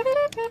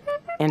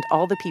 And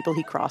all the people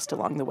he crossed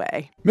along the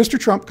way. Mr.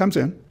 Trump comes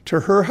in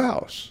to her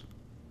house,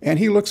 and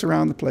he looks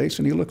around the place,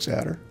 and he looks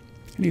at her,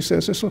 and he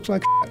says, "This looks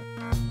like shit."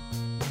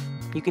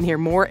 You can hear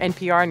more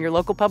NPR on your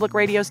local public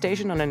radio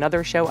station on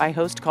another show I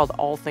host called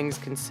All Things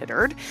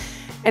Considered.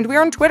 And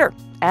we're on Twitter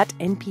at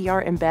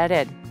NPR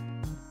Embedded.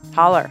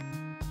 Holler.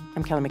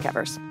 I'm Kelly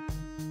McEvers.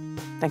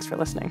 Thanks for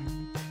listening.